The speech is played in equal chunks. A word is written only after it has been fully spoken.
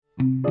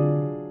Get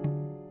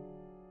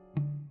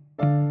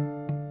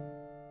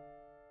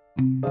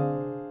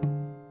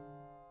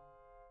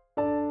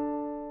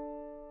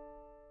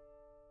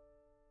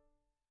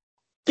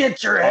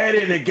your head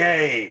in the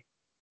game.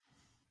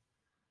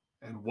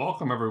 And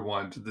welcome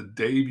everyone to the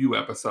debut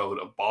episode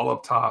of Ball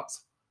Up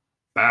Top's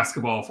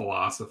Basketball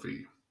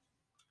Philosophy.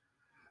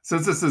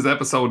 Since this is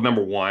episode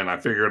number 1, I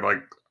figured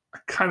I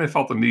kind of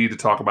felt the need to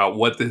talk about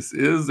what this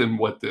is and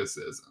what this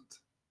isn't.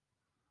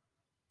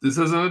 This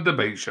isn't a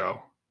debate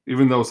show,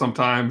 even though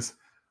sometimes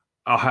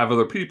I'll have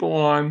other people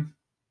on.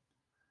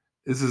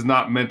 This is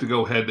not meant to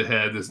go head to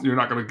head. You're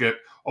not going to get,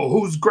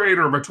 who's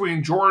greater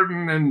between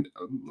Jordan and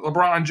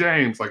LeBron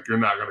James? You're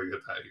not going to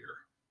get that here.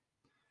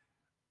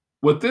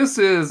 What this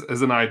is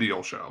an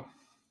ideal show.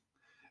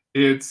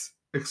 It's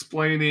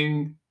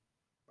explaining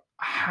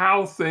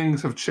how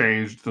things have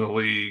changed in the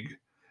league.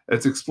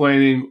 It's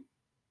explaining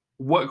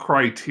what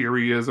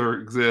criteria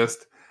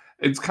exist.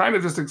 It's kind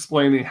of just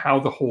explaining how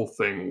the whole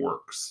thing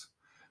works.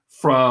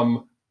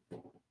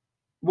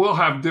 We'll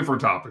have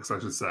different topics, I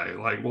should say.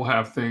 We'll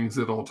have things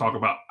that'll talk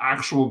about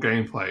actual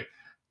gameplay,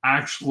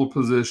 actual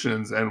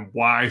positions, and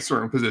why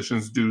certain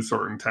positions do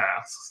certain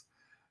tasks.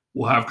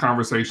 We'll have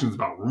conversations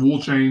about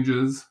rule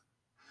changes.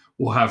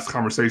 We'll have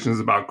conversations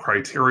about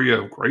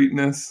criteria of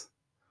greatness.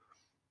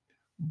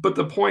 But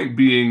the point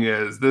being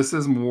is this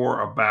is more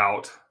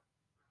about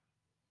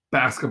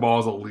basketball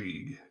as a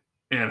league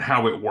and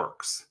how it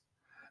works,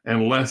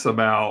 and less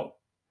about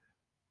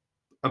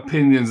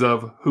opinions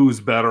of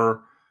who's better.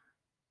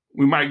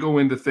 We might go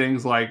into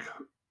things like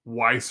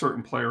why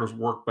certain players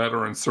work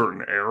better in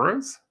certain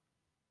eras,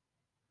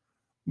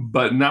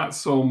 but not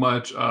so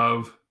much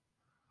of,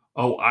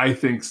 I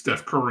think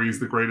Steph Curry is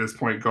the greatest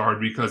point guard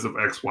because of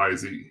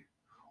XYZ.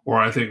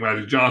 Or I think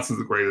Magic Johnson's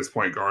the greatest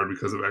point guard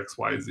because of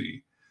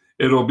XYZ.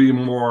 It'll be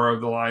more of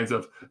the lines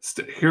of,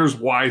 here's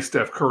why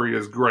Steph Curry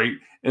is great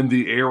in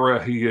the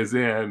era he is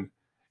in,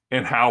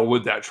 and how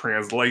would that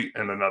translate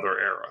in another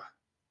era.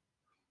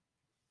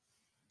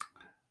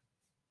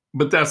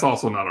 But that's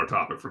also not our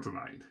topic for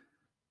tonight.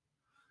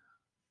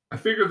 I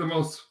figured the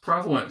most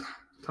prevalent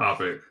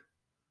topic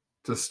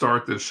to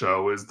start this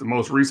show is the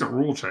most recent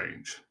rule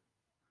change,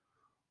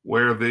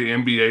 where the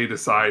NBA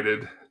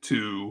decided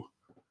to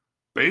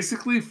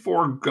basically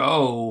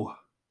forego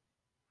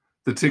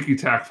the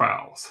ticky-tack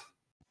fouls.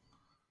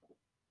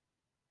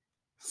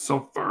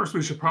 So first,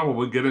 we should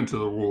probably get into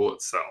the rule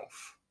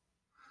itself.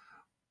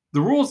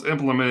 The rule is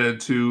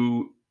implemented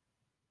to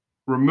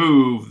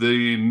remove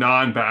the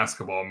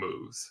non-basketball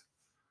moves.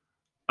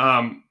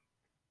 To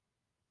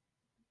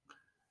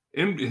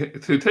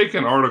take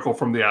an article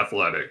from The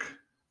Athletic,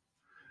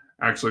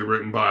 actually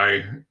written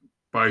by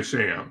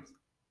Shams,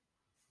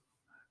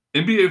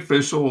 NBA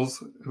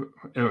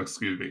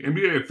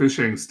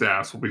officiating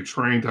staffs will be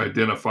trained to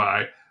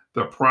identify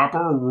the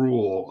proper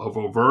rule of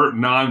overt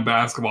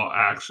non-basketball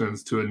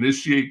actions to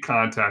initiate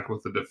contact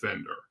with the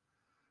defender,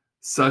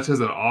 such as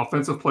an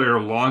offensive player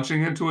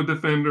launching into a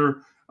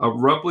defender,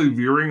 abruptly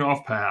veering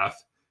off path,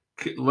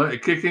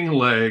 kicking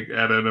leg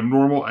at an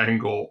abnormal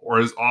angle, or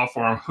his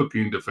off-arm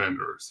hooking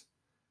defenders.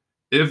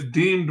 If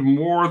deemed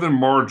more than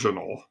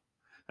marginal,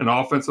 an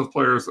offensive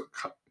player's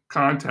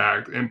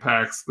contact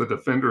impacts the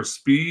defender's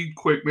speed,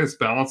 quickness,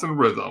 balance, and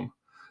rhythm,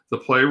 the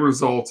play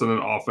results in an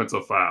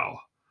offensive foul.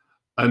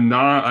 A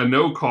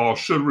no call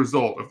should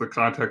result if the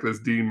contact is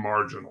deemed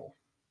marginal.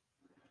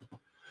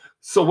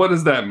 So what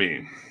does that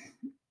mean?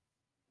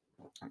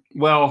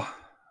 Well,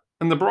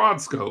 in the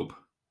broad scope,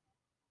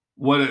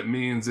 what it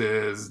means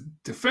is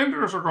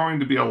defenders are going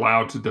to be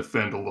allowed to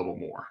defend a little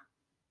more.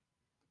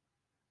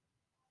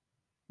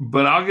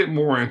 But I'll get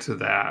more into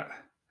that.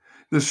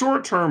 The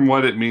short term,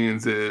 what it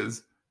means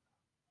is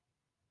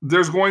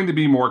there's going to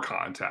be more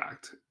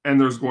contact, and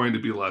there's going to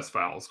be less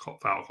foul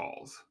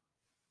calls.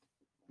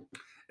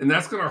 And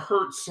that's going to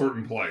hurt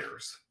certain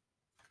players.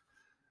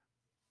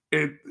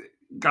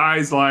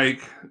 Guys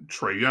like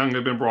Trae Young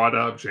have been brought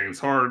up, James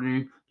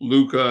Harden,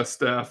 Luka,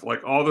 Steph,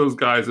 all those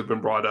guys have been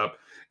brought up.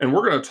 And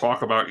we're going to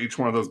talk about each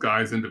one of those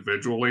guys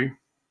individually.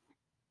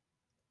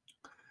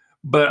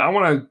 But I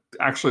want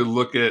to actually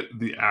look at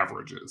the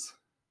averages.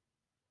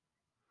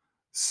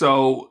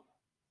 So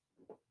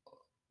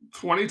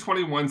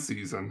 2021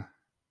 season,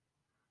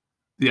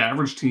 the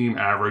average team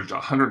averaged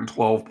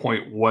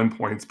 112.1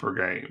 points per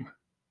game,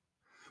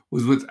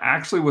 which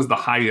actually was the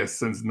highest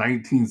since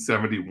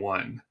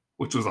 1971,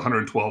 which was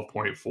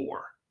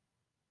 112.4.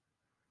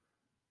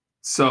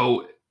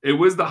 So it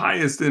was the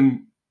highest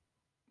in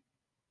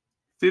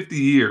 50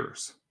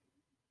 years.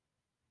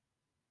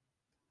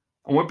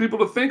 I want people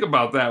to think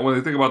about that when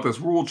they think about this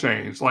rule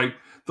change. The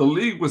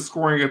league was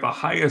scoring at the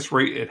highest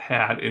rate it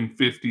had in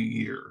 50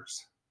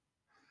 years.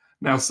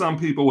 Now, some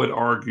people would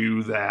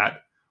argue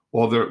that,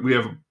 we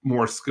have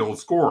more skilled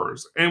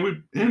scorers,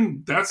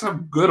 and that's a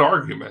good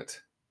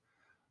argument.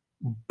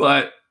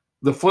 But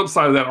the flip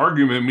side of that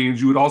argument means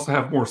you would also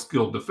have more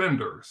skilled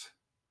defenders.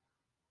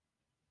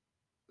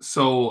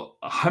 So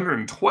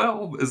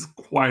 112 is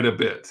quite a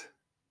bit.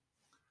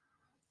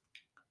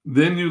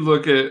 Then you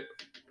look at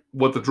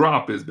what the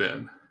drop has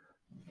been.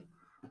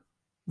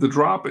 The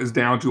drop is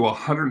down to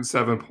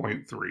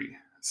 107.3.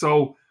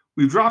 So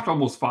we've dropped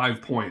almost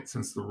 5 points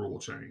since the rule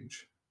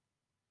change.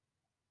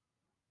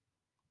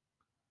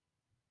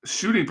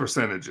 Shooting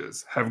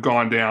percentages have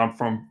gone down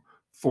from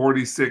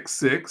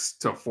 46.6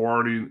 to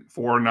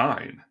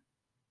 44.9.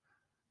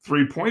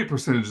 3-point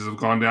percentages have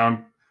gone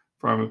down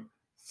from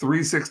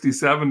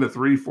 367 to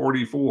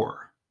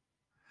 344.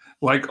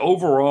 Like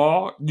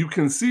overall, you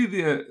can see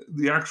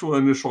the actual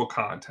initial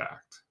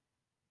contact.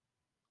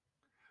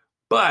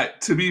 But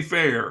to be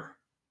fair,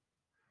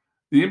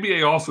 the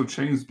NBA also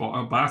changed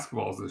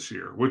basketballs this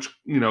year, which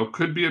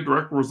could be a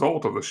direct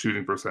result of the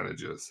shooting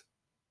percentages,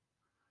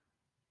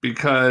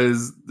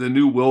 because the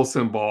new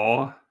Wilson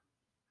ball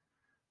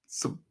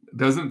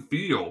doesn't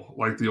feel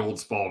like the old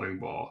Spalding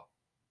ball.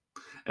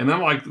 And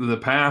unlike the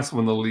past,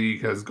 when the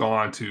league has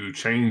gone to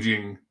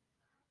changing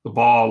the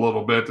ball a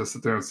little bit to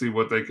sit there and see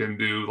what they can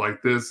do,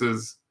 like this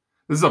is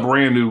a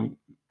brand new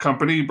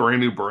company, brand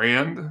new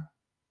brand.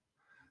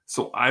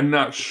 So I'm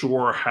not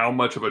sure how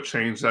much of a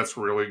change that's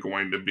really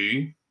going to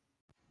be.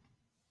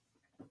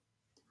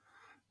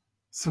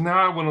 So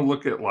now I want to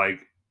look at like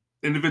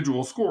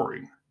individual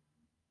scoring.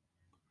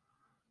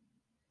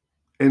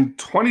 In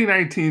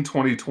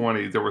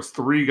 2019-2020, there was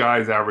 3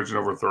 guys averaging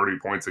over 30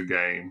 points a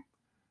game,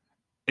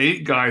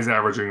 8 guys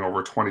averaging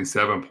over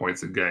 27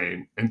 points a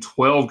game, and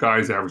 12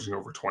 guys averaging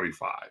over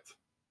 25.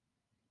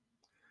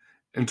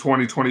 In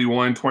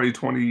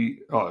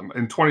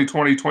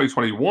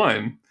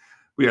 2020-2021,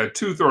 we had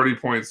 2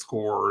 30-point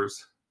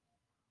scorers,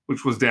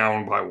 which was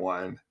down by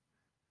 1,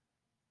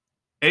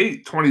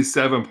 8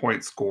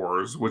 27-point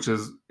scorers, which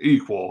is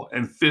equal,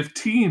 and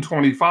 15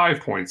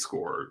 25-point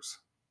scorers.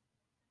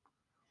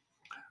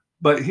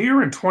 But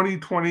here in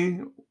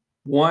 2021,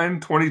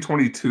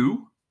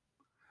 2022,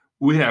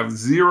 we have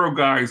 0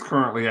 guys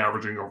currently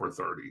averaging over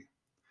 30.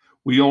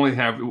 We only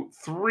have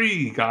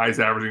 3 guys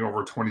averaging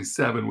over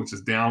 27, which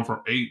is down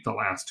from 8 the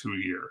last 2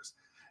 years.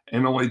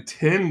 And only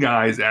 10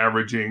 guys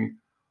averaging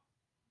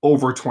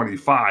over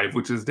 25,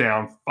 which is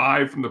down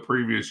 5 from the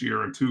previous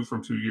year and 2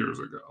 from 2 years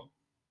ago.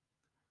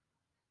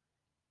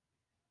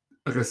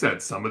 Like I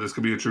said, some of this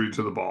could be attributed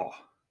to the ball.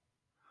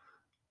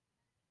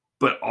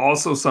 But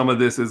also some of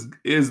this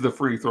is the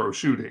free throw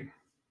shooting.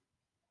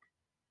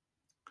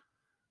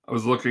 I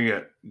was looking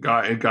at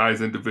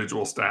guys'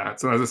 individual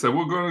stats. And as I said,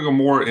 we're going to go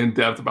more in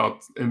depth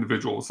about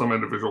some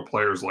individual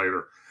players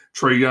later.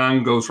 Trae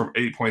Young goes from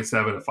 8.7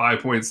 to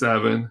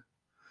 5.7.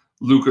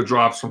 Luka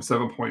drops from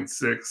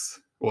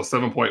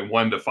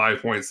 7.1 to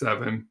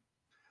 5.7.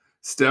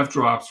 Steph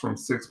drops from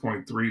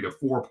 6.3 to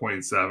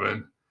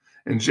 4.7.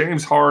 And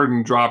James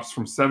Harden drops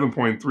from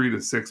 7.3 to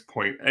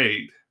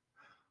 6.8.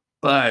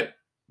 But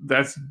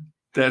that's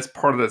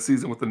part of that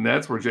season with the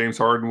Nets where James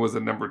Harden was the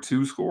number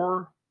 2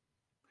 scorer.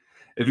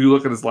 If you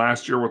look at his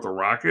last year with the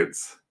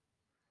Rockets,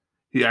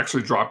 he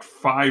actually dropped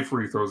 5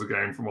 free throws a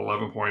game from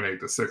 11.8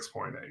 to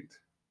 6.8.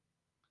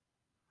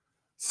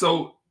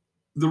 So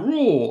the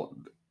rule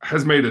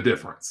has made a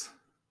difference.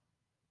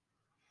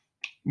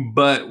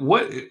 But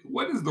what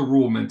is the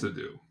rule meant to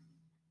do?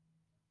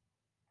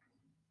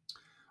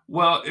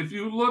 Well, if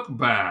you look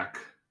back,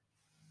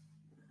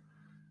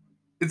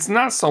 it's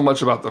not so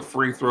much about the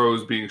free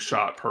throws being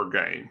shot per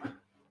game.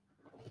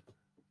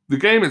 The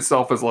game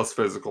itself is less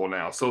physical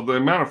now, so the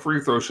amount of free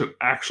throws should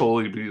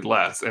actually be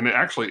less. And it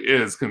actually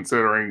is,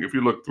 considering if you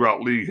look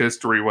throughout league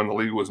history when the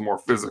league was more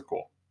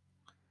physical.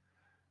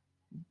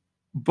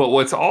 But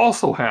what's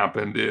also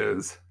happened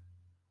is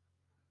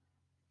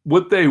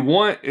what they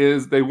want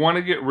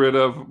to get rid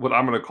of what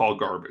I'm going to call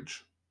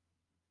garbage.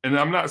 And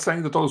I'm not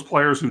saying that those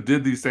players who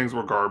did these things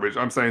were garbage.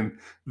 I'm saying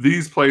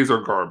these plays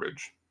are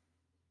garbage.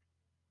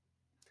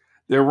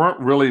 They weren't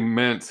really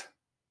meant.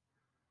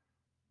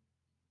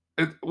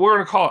 We're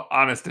going to call it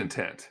honest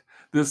intent.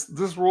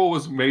 This rule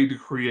was made to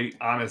create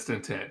honest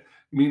intent,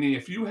 meaning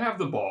if you have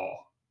the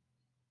ball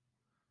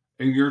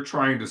and you're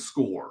trying to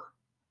score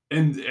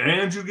and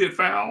you get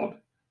fouled,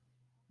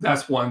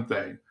 that's one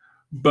thing.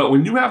 But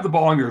when you have the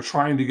ball and you're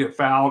trying to get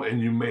fouled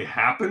and you may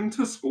happen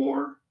to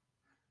score,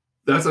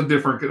 that's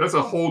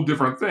a whole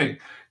different thing.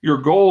 Your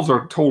goals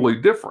are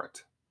totally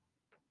different.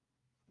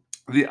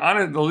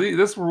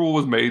 This rule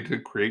was made to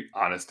create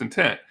honest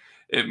intent.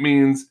 It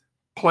means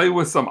play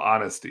with some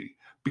honesty,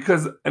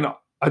 because a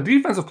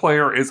defensive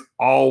player is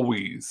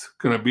always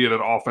going to be at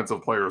an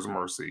offensive player's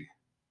mercy.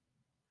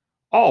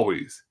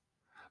 Always.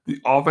 The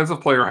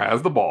offensive player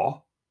has the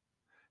ball.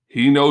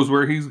 He knows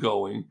where he's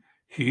going.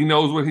 He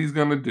knows what he's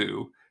going to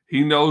do.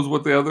 He knows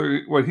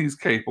what he's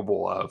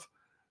capable of.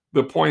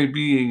 The point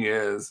being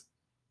is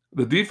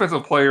the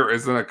defensive player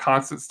is in a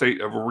constant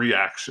state of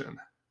reaction.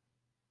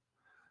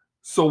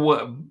 So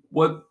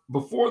what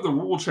before the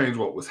rule change,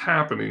 what was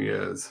happening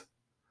is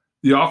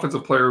the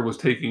offensive player was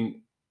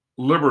taking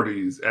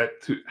liberties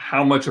to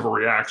how much of a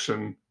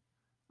reaction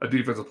a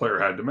defensive player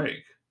had to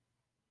make.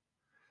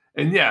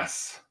 And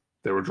yes,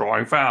 they were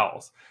drawing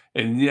fouls.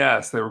 And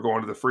yes, they were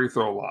going to the free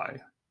throw line.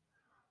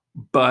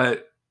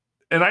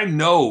 And I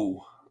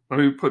know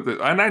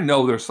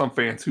there's some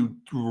fans who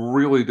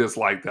really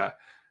dislike that.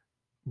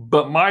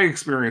 But my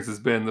experience has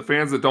been the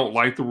fans that don't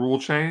like the rule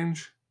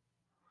change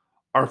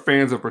are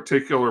fans of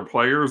particular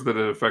players that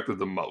it affected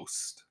the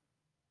most.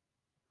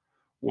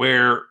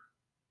 Where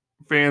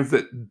fans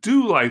that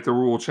do like the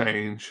rule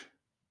change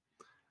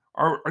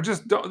are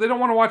just they don't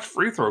want to watch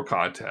free throw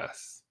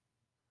contests.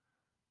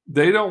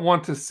 They don't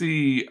want to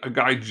see a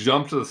guy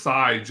jump to the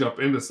side, jump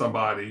into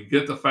somebody,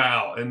 get the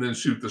foul, and then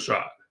shoot the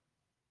shot.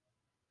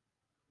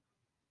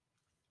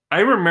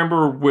 I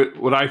remember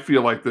what I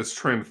feel like this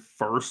trend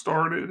first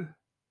started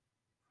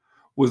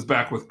was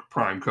back with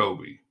prime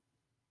Kobe.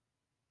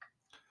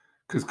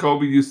 Because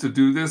Kobe used to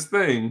do this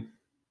thing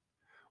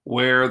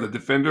where the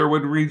defender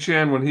would reach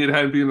in when he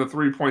had to be in the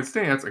three-point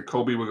stance, and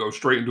Kobe would go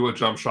straight into a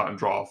jump shot and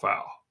draw a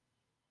foul.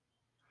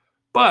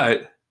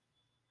 But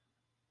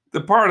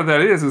the part of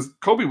that is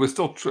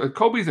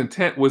Kobe's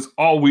intent was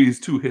always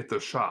to hit the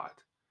shot.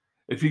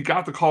 If he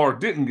got the call or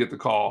didn't get the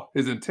call,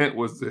 his intent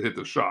was to hit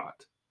the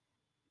shot.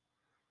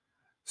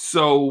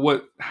 So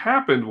what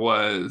happened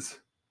was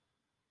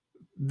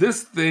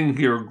this thing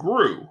here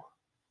grew.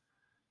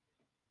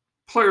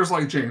 Players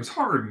like James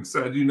Harden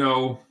said,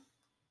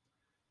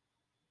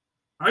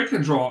 I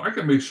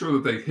can make sure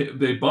that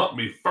they bump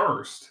me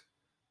first.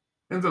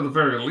 And at the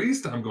very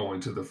least, I'm going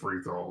to the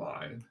free throw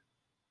line.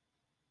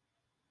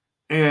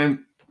 And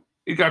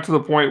it got to the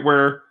point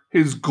where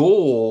his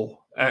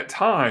goal at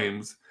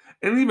times,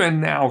 and even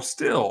now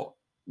still,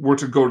 were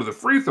to go to the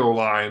free throw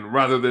line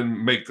rather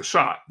than make the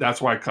shot.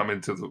 That's why I come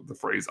into the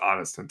phrase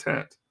honest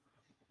intent.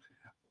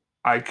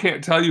 I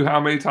can't tell you how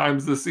many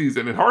times this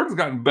season, and Harden's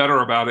gotten better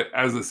about it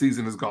as the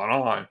season has gone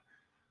on,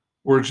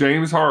 where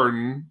James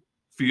Harden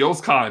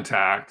feels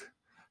contact,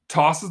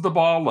 tosses the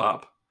ball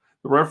up,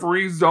 the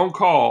referees don't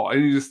call,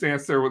 and he just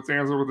stands there with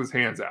his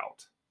hands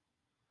out.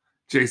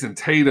 Jason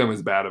Tatum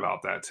is bad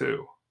about that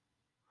too.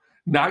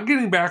 Not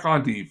getting back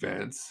on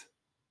defense,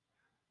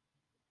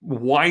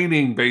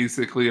 whining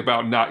basically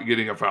about not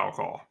getting a foul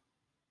call.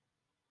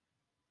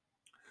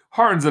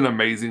 Harden's an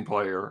amazing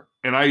player,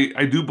 and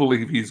I do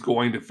believe he's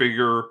going to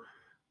figure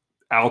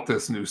out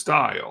this new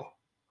style.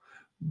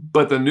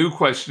 But the new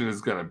question is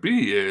going to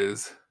be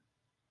is,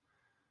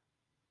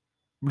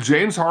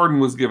 James Harden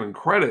was given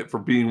credit for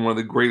being one of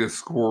the greatest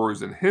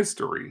scorers in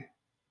history.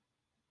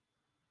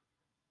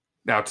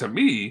 Now, to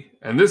me,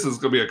 and this is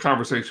going to be a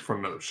conversation for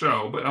another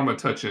show, but I'm going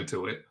to touch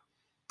into it.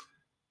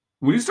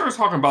 When you start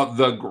talking about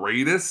the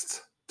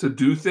greatest to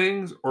do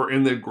things or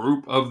in the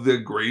group of the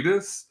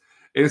greatest,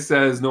 it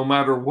says no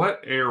matter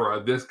what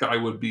era, this guy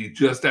would be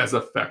just as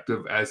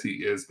effective as he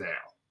is now.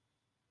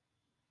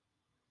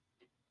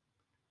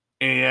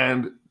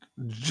 And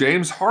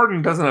James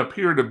Harden doesn't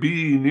appear to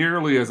be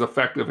nearly as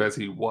effective as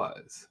he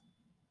was.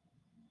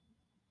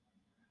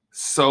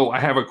 So I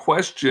have a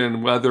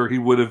question whether he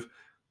would have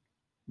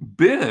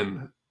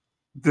been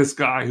this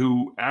guy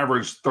who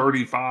averaged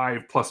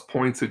 35 plus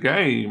points a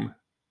game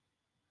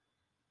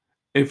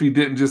if they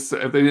didn't just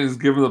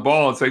give him the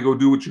ball and say, go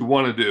do what you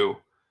want to do,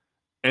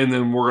 and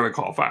then we're going to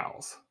call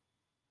fouls.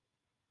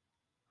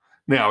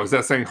 Now, is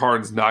that saying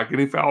Harden's not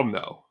getting fouled?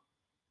 No.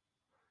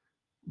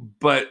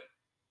 But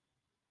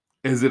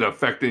is it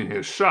affecting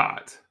his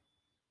shot?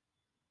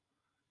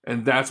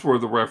 And that's where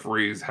the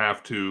referees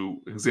have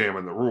to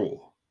examine the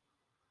rule.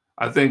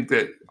 I think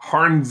that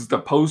Harden's the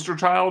poster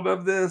child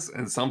of this,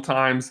 and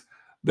sometimes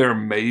there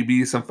may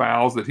be some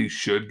fouls that he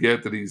should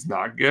get that he's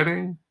not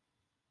getting.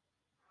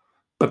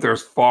 But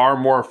there's far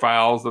more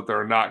fouls that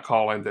they're not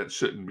calling that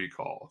shouldn't be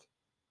called.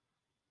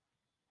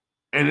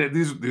 And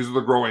these are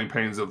the growing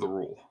pains of the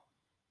rule.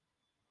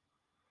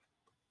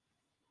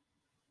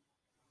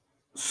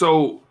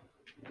 So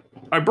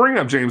I bring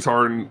up James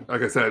Harden,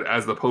 like I said,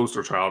 as the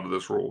poster child of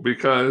this rule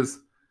because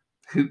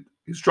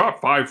he's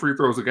dropped 5 free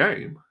throws a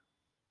game.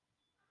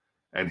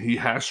 And he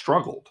has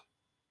struggled.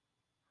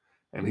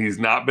 And he's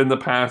not been the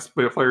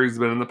player he's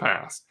been in the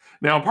past.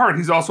 Now, in part,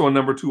 he's also a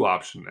number 2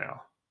 option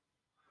now.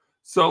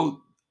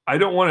 So I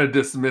don't want to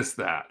dismiss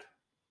that.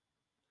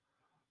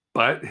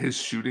 But his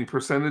shooting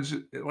percentage,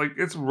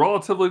 it's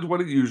relatively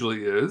what it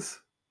usually is.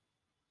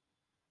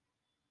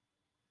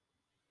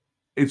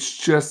 It's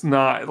just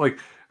not like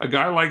a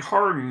guy like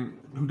Harden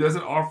who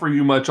doesn't offer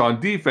you much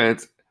on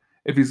defense.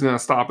 If he's going to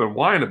stop and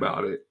whine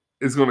about it,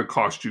 is going to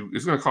cost you.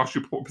 It's going to cost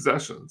you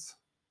possessions,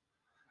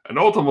 and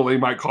ultimately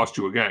might cost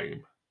you a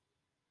game.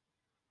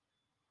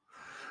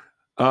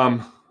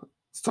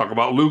 Let's talk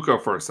about Luka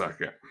for a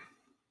second.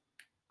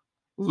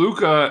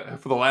 Luka,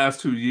 for the last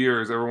 2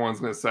 years,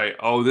 everyone's going to say,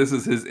 "Oh, this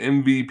is his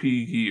MVP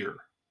year."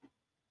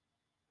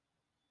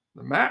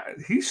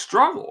 He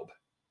struggled.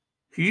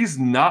 He's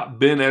not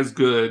been as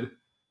good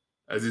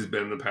as he's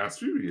been in the past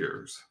few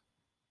years.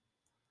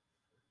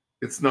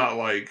 It's not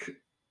like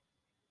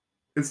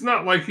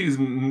he's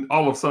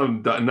all of a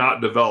sudden not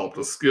developed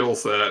a skill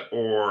set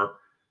or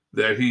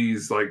that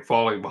he's like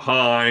falling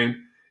behind.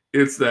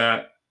 It's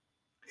that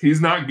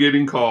he's not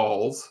getting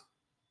calls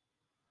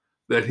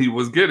that he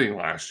was getting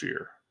last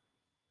year.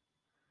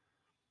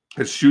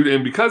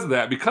 And because of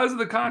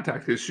the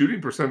contact, his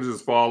shooting percentage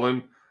has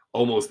fallen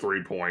almost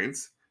 3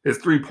 points. His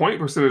 3-point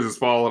percentage has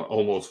fallen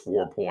almost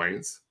 4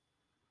 points.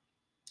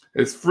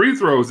 His free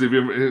throws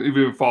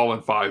even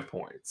fallen 5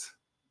 points.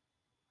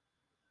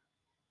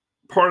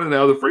 Part of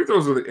now, the free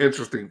throws are the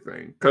interesting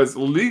thing because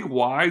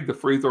league-wide, the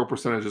free throw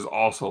percentage has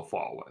also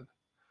fallen,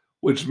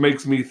 which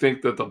makes me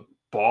think that the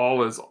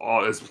ball is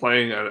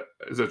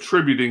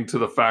attributing to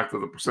the fact that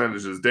the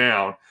percentage is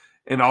down,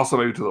 and also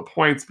maybe to the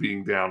points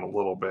being down a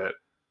little bit,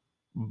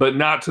 but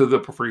not to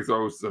the free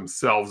throws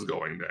themselves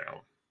going down.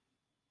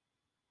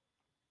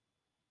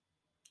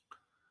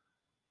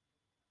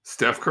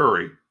 Steph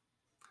Curry.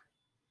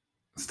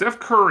 Steph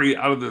Curry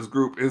out of this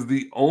group is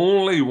the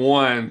only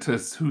one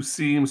who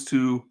seems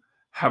to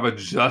have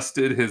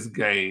adjusted his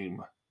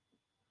game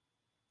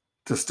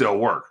to still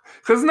work.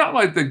 Because it's not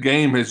like the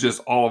game has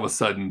just all of a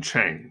sudden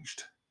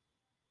changed.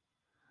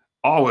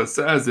 All it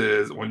says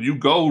is when you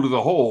go to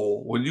the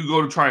hole, when you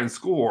go to try and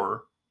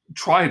score,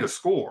 try to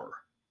score.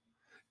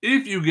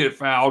 If you get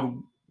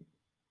fouled,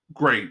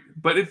 great.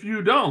 But if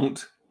you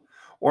don't,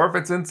 or if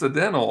it's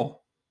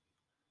incidental,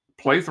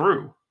 play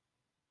through.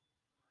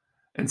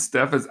 And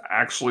Steph has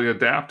actually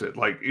adapted.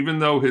 Like, even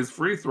though his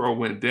free throw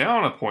went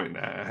down 1.5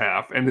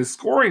 points and his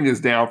scoring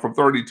is down from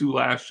 32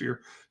 last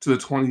year to the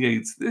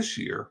 28s this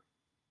year,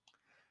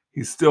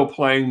 he's still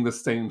playing the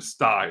same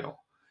style.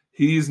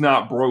 He's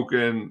not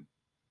broken.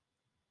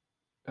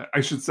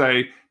 I should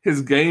say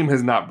his game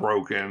has not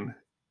broken.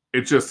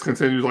 It just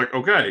continues like,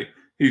 okay,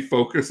 he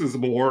focuses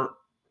more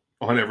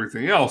on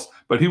everything else,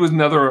 but he was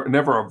never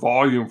a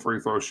volume free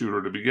throw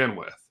shooter to begin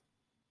with.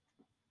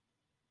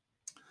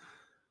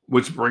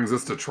 Which brings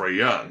us to Trae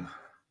Young.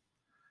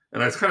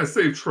 And I kind of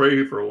saved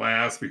Trae for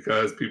last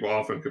because people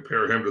often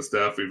compare him to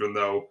Steph, even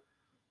though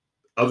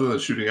other than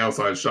shooting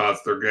outside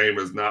shots, their game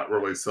is not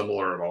really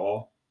similar at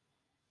all.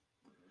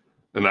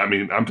 And I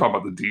mean, I'm talking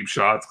about the deep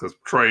shots because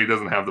Trae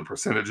doesn't have the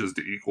percentages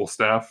to equal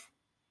Steph.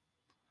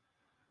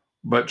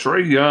 But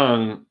Trae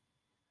Young,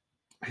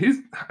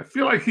 I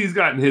feel like he's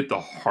gotten hit the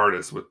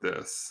hardest with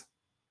this.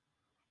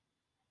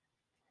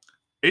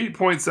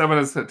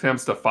 8.7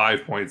 attempts to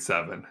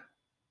 5.7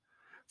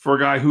 for a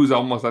guy who's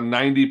almost a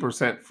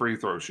 90% free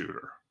throw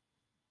shooter.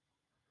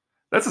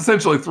 That's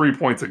essentially 3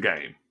 points a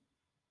game.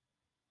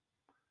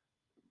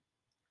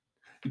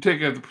 You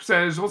take the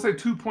percentage, we'll say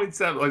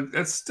 2.7. Like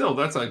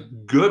that's a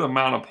good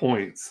amount of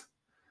points,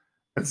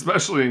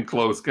 especially in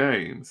close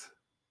games.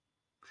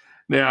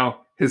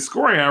 Now, his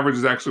scoring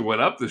averages actually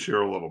went up this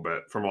year a little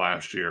bit from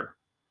last year.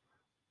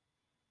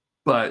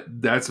 But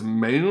that's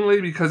mainly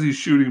because he's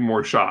shooting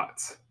more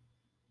shots.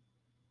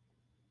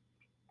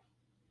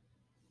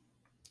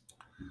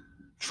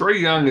 Trae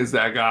Young is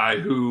that guy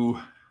who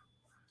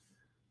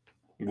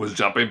was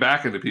jumping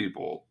back into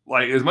people.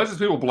 Like, as much as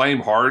people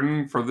blame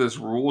Harden for this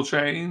rule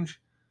change,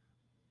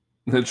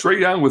 Trae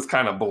Young was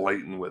kind of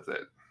blatant with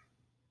it.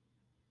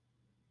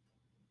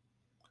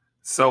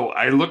 So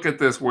I look at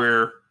this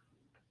where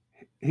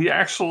he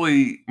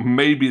actually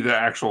may be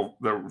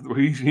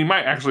he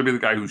might actually be the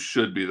guy who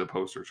should be the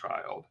poster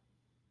child.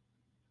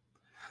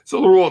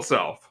 So the rule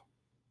itself,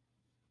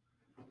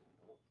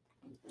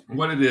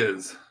 what it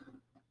is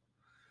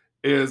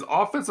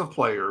offensive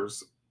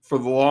players for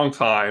the long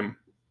time,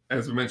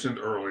 as we mentioned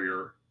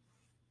earlier,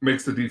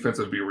 makes the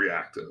defensive be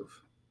reactive.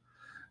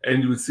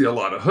 And you would see a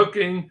lot of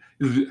hooking.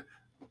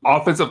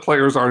 Offensive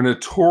players are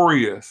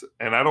notorious,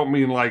 and I don't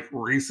mean like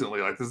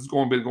recently, like this has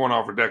been going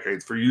on for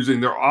decades, for using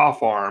their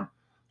off arm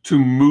to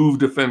move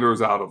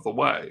defenders out of the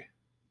way.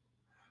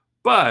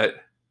 But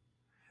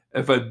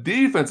if a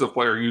defensive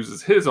player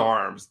uses his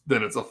arms,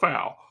 then it's a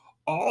foul.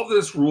 All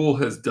this rule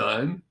has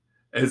done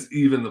is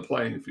even the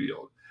playing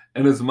field.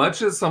 And as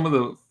much as some of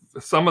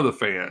the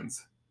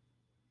fans,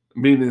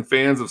 meaning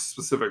fans of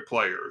specific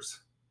players,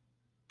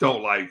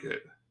 don't like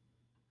it,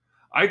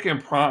 I can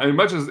and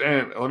let me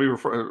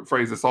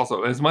rephrase this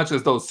also, as much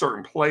as those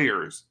certain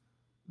players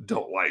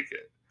don't like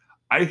it,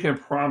 I can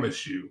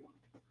promise you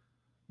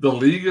the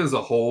league as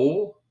a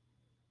whole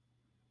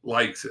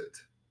likes it.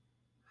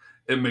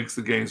 It makes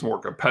the games more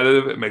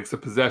competitive. It makes the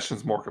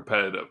possessions more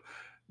competitive.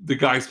 The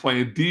guys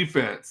playing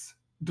defense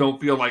don't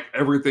feel like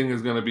everything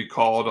is going to be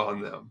called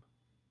on them.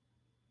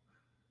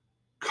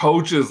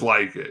 Coaches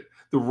like it.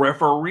 The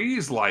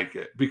referees like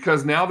it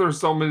because now there's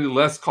so many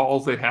less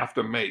calls they have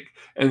to make.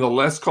 And the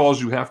less calls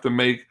you have to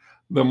make,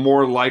 the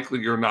more likely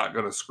you're not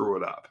going to screw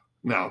it up.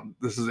 Now,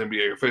 this is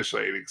NBA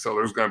officiating, so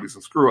there's going to be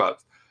some screw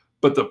ups.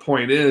 But the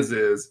point is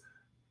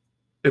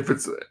if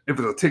it's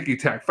a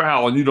ticky-tack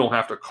foul and you don't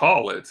have to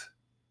call it,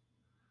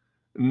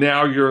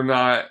 now you're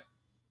not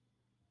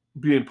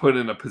being put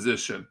in a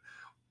position.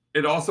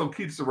 It also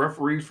keeps the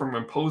referees from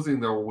imposing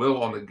their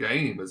will on the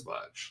game as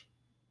much.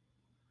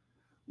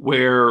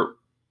 Where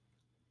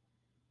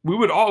we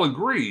would all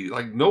agree,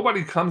 like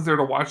nobody comes there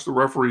to watch the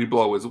referee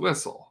blow his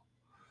whistle.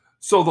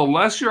 So the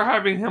less you're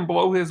having him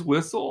blow his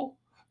whistle,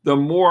 the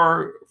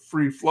more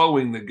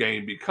free-flowing the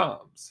game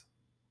becomes.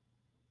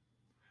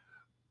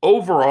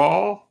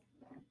 Overall,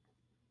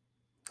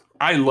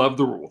 I love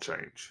the rule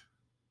change.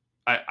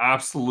 I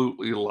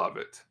absolutely love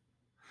it.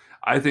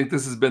 I think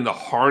this has been the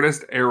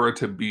hardest era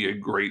to be a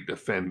great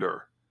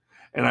defender.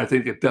 And I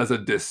think it does a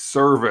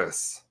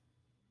disservice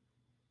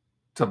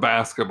to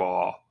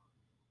basketball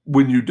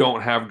when you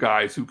don't have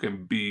guys who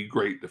can be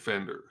great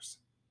defenders.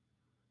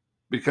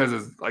 Because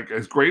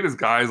as great as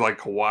guys like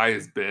Kawhi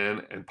has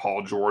been and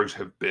Paul George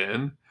have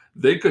been,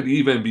 they could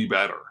even be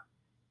better.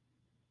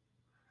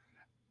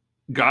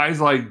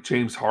 Guys like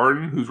James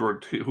Harden, who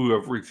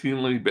have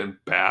routinely been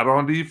bad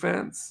on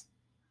defense,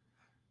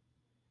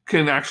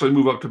 can actually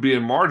move up to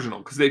being marginal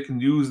because they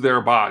can use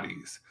their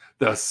bodies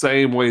the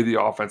same way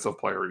the offensive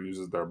player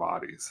uses their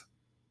bodies.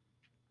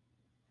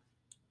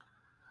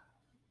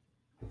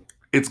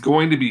 It's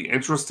going to be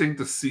interesting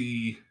to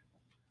see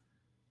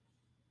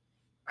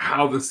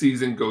how the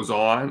season goes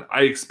on.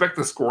 I expect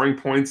the scoring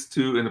points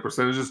and the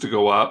percentages to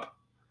go up.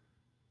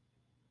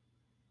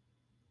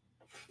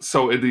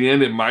 So at the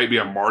end, it might be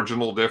a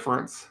marginal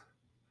difference.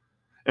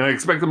 And I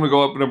expect them to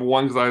go up, number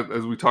one, because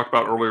as we talked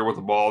about earlier with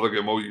the ball, they'll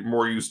get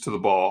more used to the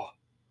ball.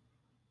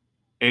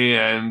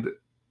 And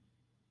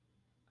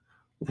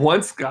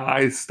once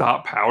guys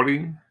stop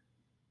pouting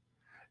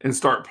and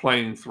start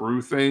playing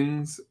through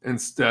things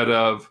instead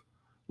of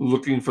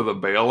looking for the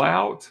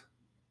bailout,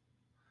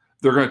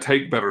 they're going to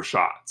take better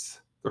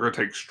shots. They're going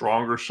to take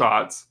stronger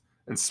shots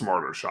and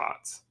smarter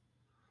shots.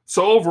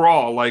 So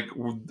overall, like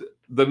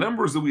the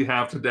numbers that we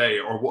have today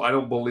I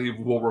don't believe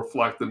will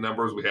reflect the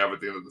numbers we have at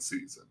the end of the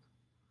season.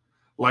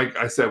 Like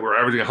I said, we're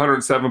averaging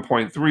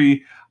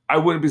 107.3. I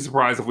wouldn't be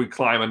surprised if we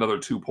climb another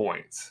 2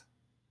 points.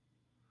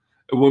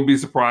 I wouldn't be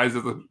surprised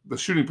if the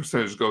shooting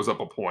percentage goes up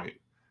a point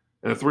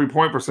and the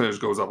three-point percentage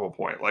goes up a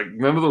point. Like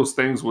none of those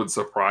things would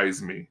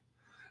surprise me.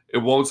 It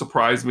won't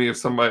surprise me if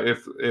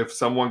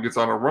someone gets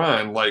on a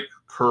run like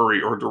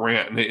Curry or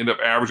Durant and they end up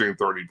averaging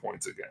 30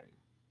 points a game.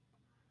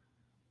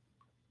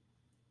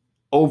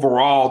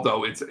 Overall,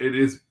 though, it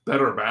is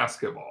better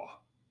basketball.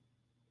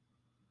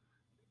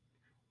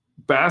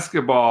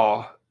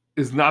 Basketball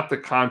is not the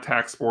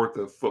contact sport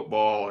that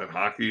football and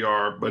hockey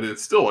are, but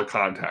it's still a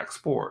contact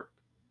sport.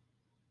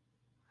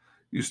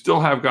 You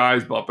still have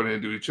guys bumping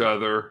into each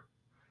other,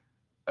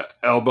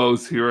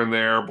 elbows here and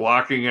there,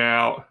 blocking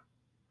out.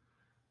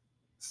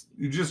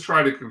 You just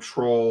try to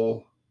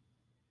control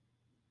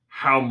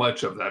how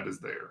much of that is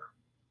there.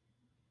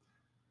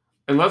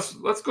 And let's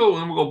go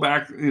and we'll go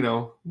back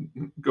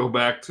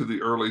to the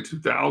early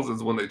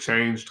 2000s when they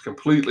changed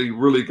completely,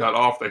 really got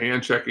off the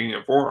hand checking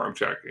and forearm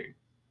checking.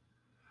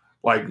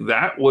 Like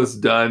that was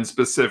done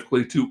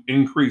specifically to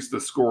increase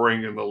the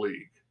scoring in the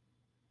league.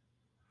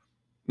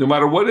 No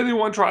matter what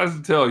anyone tries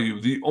to tell you,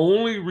 the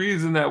only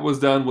reason that was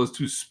done was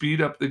to speed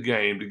up the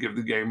game, to give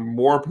the game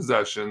more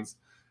possessions,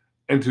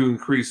 and to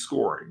increase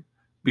scoring,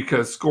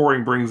 because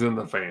scoring brings in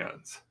the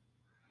fans.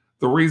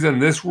 The reason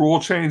this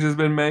rule change has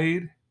been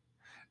made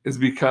is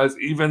because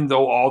even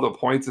though all the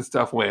points and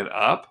stuff went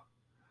up,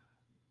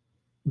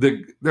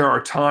 there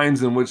are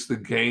times in which the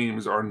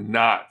games are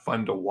not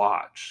fun to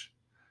watch.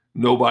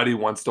 Nobody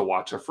wants to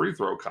watch a free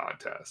throw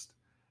contest.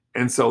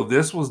 And so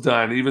this was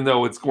done, even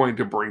though it's going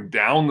to bring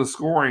down the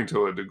scoring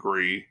to a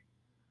degree,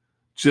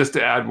 just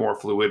to add more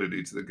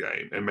fluidity to the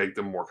game and make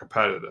them more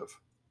competitive.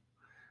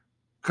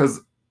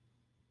 Because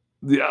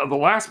the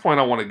last point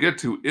I want to get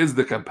to is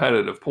the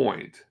competitive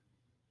point.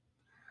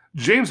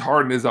 James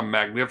Harden is a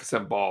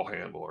magnificent ball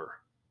handler.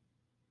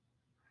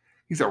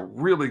 He's a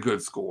really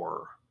good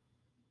scorer.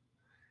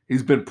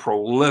 He's been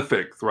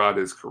prolific throughout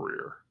his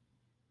career.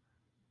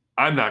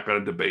 I'm not going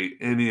to debate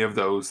any of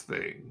those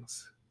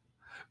things.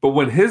 But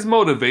when his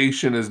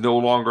motivation is no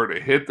longer to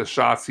hit the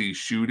shots he's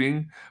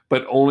shooting,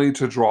 but only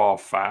to draw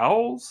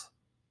fouls,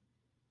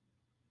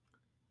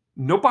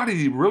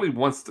 nobody really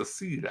wants to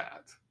see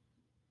that.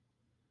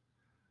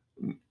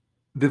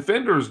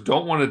 Defenders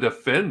don't want to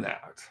defend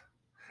that.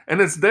 And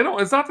it's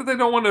not that they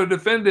don't want to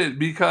defend it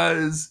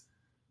because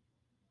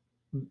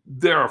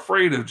they're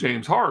afraid of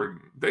James Harden.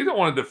 They don't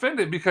want to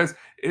defend it because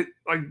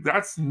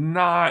that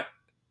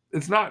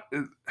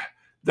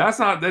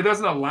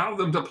doesn't allow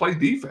them to play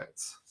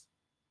defense.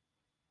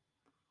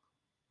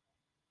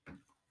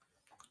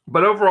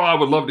 But overall, I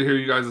would love to hear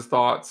you guys'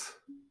 thoughts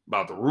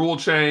about the rule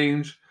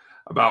change,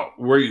 about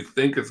where you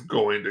think it's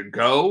going to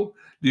go.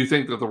 Do you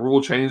think that the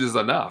rule change is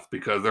enough?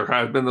 Because there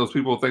has been those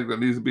people who think that it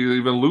needs to be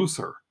even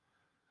looser.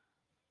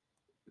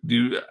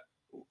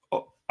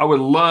 I would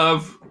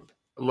love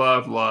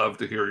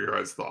to hear your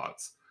guys'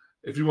 thoughts.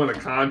 If you want to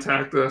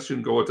contact us, you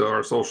can go to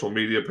our social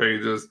media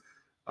pages.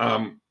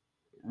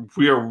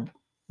 We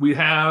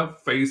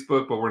have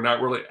Facebook, but we're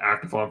not really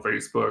active on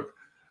Facebook.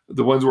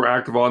 The ones we're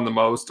active on the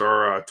most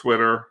are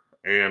Twitter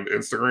and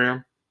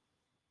Instagram.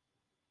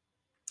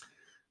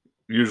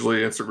 Usually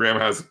Instagram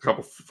has a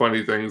couple fun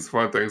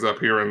things up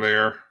here and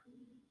there.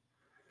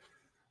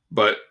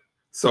 But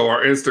so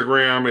our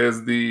Instagram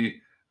is the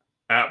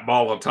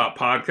 @BallUpTop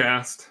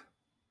podcast.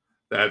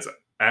 That's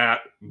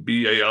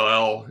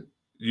 @BallUpTopPodcast.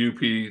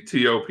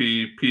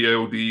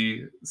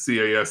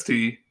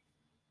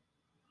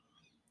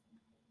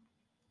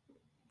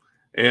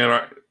 And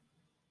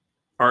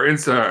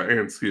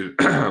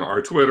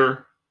our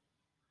Twitter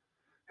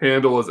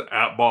handle is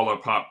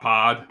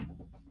 @BallUpTopPod.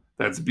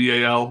 That's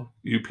BallUpToppod.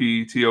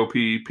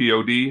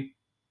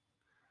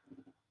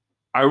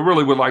 I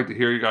really would like to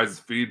hear you guys'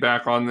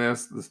 feedback on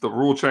this. The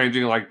rule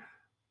changing. Like,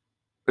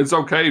 it's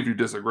okay if you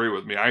disagree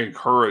with me. I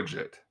encourage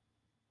it.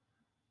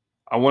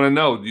 I want to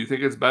know, do you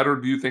think it's better?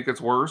 Do you think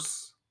it's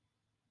worse?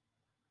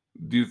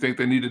 Do you think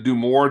they need to do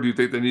more? Do you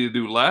think they need to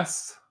do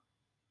less?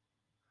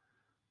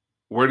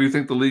 Where do you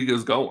think the league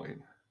is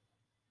going?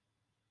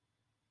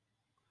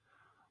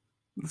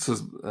 This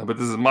is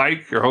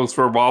Mike, your host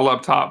for Ball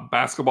Up Top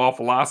Basketball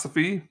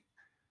Philosophy.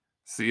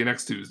 See you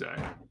next Tuesday.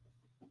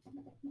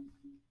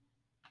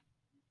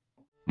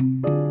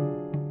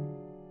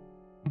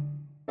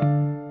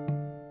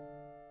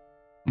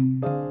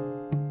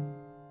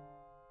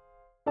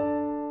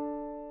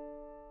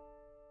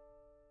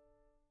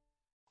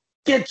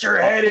 Get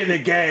your head in the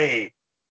game.